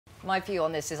My view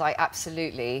on this is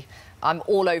I'm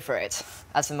all over it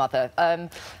as a mother.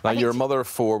 Now, you're a mother of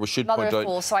 4. We should point out... Mother of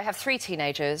 4, so I have 3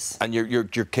 teenagers. And your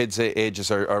kids' ages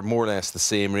are more or less the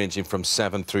same, ranging from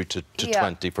 7 through to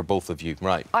 20 for both of you,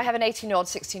 right? I have an 18-year-old,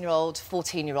 16-year-old,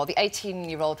 14-year-old. The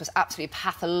 18-year-old was absolutely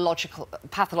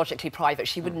pathologically private.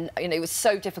 She wouldn't, you know, it was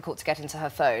so difficult to get into her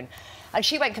phone. And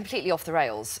she went completely off the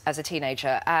rails as a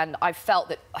teenager, and I felt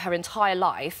that her entire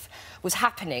life was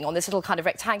happening on this little kind of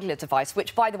rectangular device,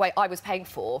 which, by the way, I was paying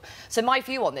for. So my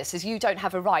view on this is you don't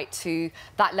have a right to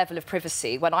that level of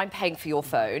privacy. When I'm paying for your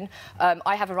phone,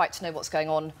 I have a right to know what's going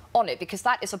on it, because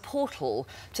that is a portal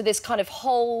to this kind of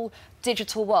whole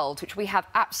digital world, which we have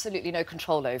absolutely no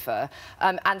control over.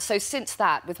 And so since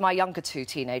that, with my younger 2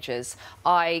 teenagers,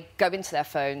 I go into their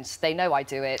phones. They know I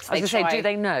do it. I was going to say, do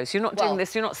they know? So you're not doing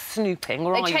this, you're not snooping,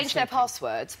 or are you They changed their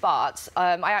passwords, but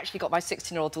I actually got my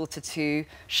 16-year-old daughter to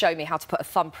show me how to put a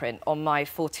thumbprint on my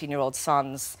 14-year-old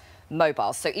son's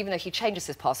mobile. So even though he changes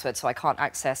his password so I can't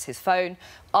access his phone,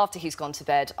 after he's gone to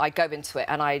bed, I go into it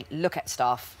and I look at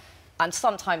stuff. And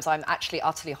sometimes I'm actually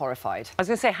utterly horrified. I was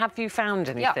going to say, have you found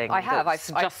anything I have. that's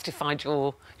justified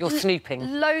your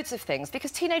snooping? Loads of things,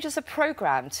 because teenagers are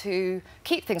programmed to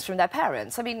keep things from their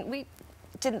parents. I mean, we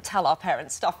didn't tell our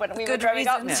parents stuff when we were growing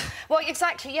up. Yeah. Well,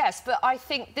 exactly, yes, but I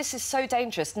think this is so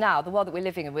dangerous now, the world that we're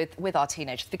living in with our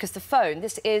teenagers, because the phone,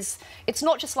 it's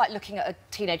not just like looking at a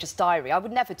teenager's diary. I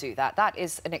would never do that. That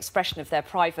is an expression of their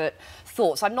private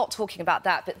thoughts. I'm not talking about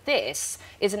that, but this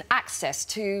is an access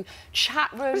to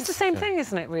chat rooms. But it's the same thing,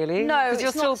 isn't it, really? No, because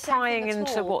you're still prying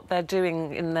into what they're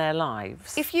doing in their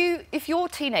lives. If your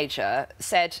teenager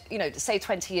said, you know, say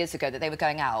 20 years ago that they were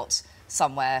going out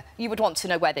somewhere, you would want to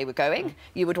know where they were going,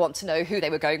 you would want to know who they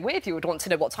were going with, you would want to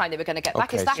know what time they were going to get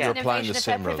back. Is that an invasion of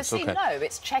their privacy? No,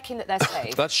 it's checking that they're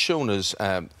safe. That's Shona's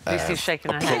Lucy's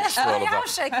shaking her head.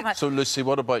 Shaking my... So, Lucy,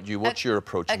 what about you? What's your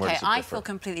approach? OK, I feel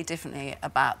completely differently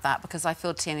about that, because I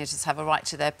feel teenagers have a right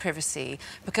to their privacy,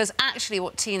 because actually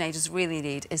what teenagers really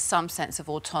need is some sense of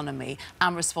autonomy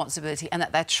and responsibility, and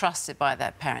that they're trusted by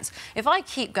their parents. If I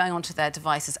keep going onto their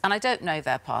devices and I don't know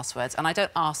their passwords and I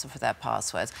don't ask them for their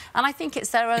passwords, and I think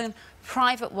it's their own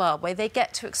private world where they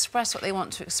get to express what they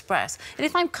want to express. And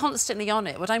if I'm constantly on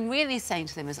it, what I'm really saying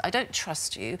to them is, I don't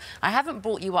trust you, I haven't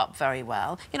brought you up very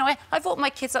well. You know, I brought my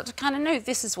kids up to kind of know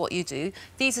this is what you do,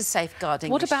 these are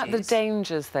safeguarding What issues. about the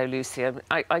dangers, though, Lucy?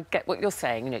 I get what you're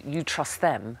saying, you know, you trust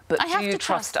them, but do you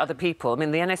trust other people? I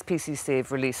mean, the NSPCC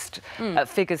have released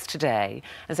figures today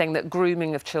and saying that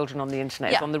grooming of children on the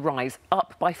internet is on the rise,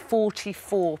 up by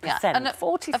 44%. Yeah. And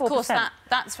 44%. Of course,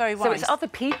 that's very wise. So it's other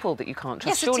people that you can't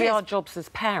trust. Yes, surely our jobs as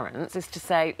parents is to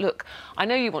say, look, I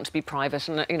know you want to be private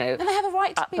and, you know... And they have a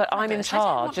right to be but private. I'm in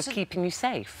charge of keeping you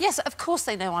safe. Yes, of course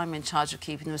they know I'm in charge of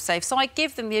keeping them safe, so I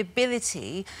give them the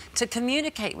ability to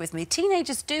communicate with me.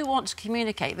 Teenagers do want to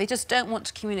communicate, they just don't want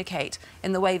to communicate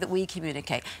in the way that we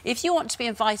communicate. If you want to be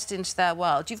invited into their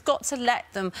world, you've got to let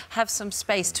them have some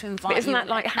space to invite you. But isn't that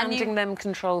like handing them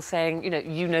control, saying,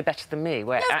 you know better than me,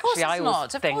 where actually I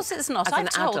always think... Of course it's not. I've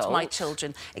told my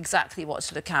children exactly what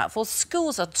to look out for.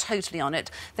 Schools are totally on it.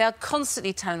 They are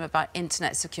constantly telling them about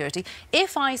internet security.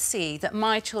 If I see that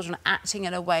my children are acting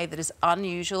in a way that is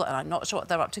unusual and I'm not sure what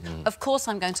they're up to, of course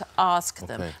I'm going to ask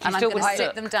them. And I'm going to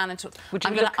sit them down and talk.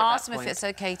 I'm going to ask them if it's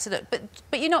OK to look.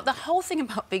 But you know, the whole thing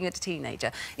about being a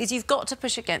teenager is you've got to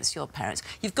push against your parents.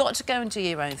 You've got to go and do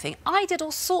your own thing. I did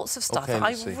all sorts of stuff that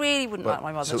I really wouldn't like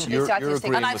my mother to do. You're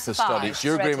agreeing with the studies.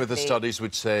 You're agreeing with the studies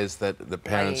which says that the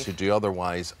parents who do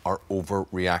otherwise are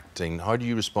overreacting. How do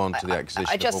you respond to the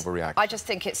accusation of overreaction? I just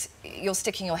think you're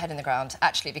sticking your head in the ground,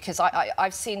 actually, because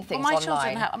I've seen things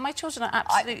online. My children are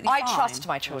absolutely fine. I trust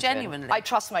my children. Genuinely. I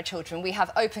trust my children. We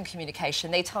have open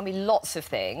communication. They tell me lots of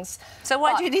things. So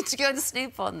why do you need to go and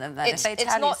snoop on them, then, if they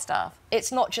tell you stuff?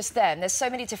 It's not just them. There's so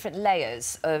many different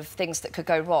layers of things that could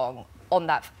go wrong on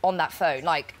that phone,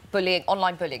 like bullying,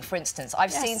 online bullying, for instance.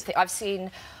 I've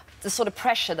seen the sort of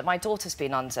pressure that my daughter's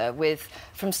been under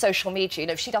from social media. You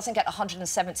know, if she doesn't get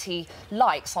 170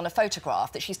 likes on a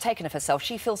photograph that she's taken of herself,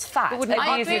 she feels fat. But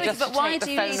why do you need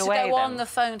to go on the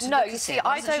phone to No, you see,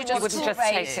 I don't want to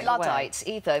raise Luddites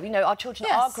either. You know, our children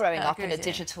are growing up in a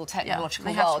digital,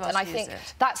 technological world, and I think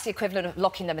that's the equivalent of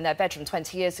locking them in their bedroom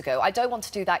 20 years ago. I don't want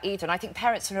to do that either, and I think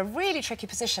parents are in a really tricky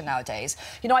position nowadays.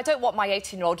 You know, I don't want my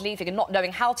 18-year-old leaving and not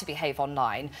knowing how to behave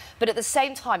online, but at the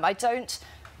same time, I don't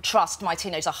trust my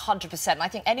teenagers 100%. And I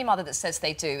think any mother that says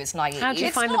they do is naive. How do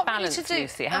you find the balance,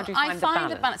 Lucy? How do you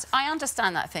find the balance? I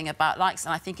understand that thing about likes,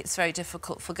 and I think it's very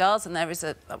difficult for girls, and there is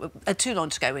too long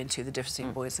to go into the difference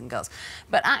between boys and girls.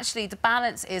 But actually, the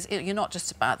balance is, you're not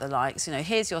just about the likes. You know,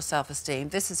 here's your self-esteem,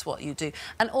 this is what you do.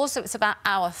 And also, it's about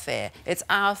our fear. It's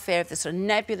our fear of this sort of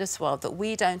nebulous world that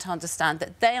we don't understand,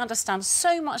 that they understand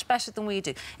so much better than we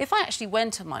do. If I actually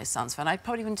went to my son's phone, I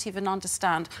probably wouldn't even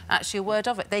understand actually a word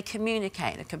of it. They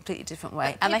communicate in a completely different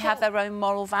way, and they have their own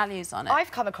moral values on it.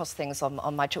 I've come across things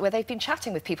on my where they've been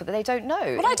chatting with people that they don't know.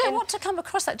 Well, I don't want to come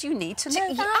across that. Do you need to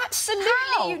know that?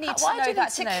 Absolutely, you need to know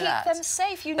that to keep them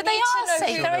safe. But they are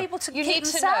safe. They're able to keep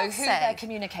themselves safe. You need to know who they're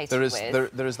communicating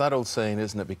with. There is that old saying,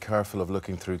 isn't it? Be careful of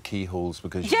looking through keyholes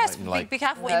because you mightn't like... be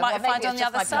careful what you might find on the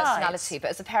other side. Personality, but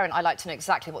as a parent, I like to know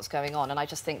exactly what's going on, and I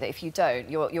just think that if you don't,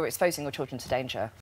 you're exposing your children to danger.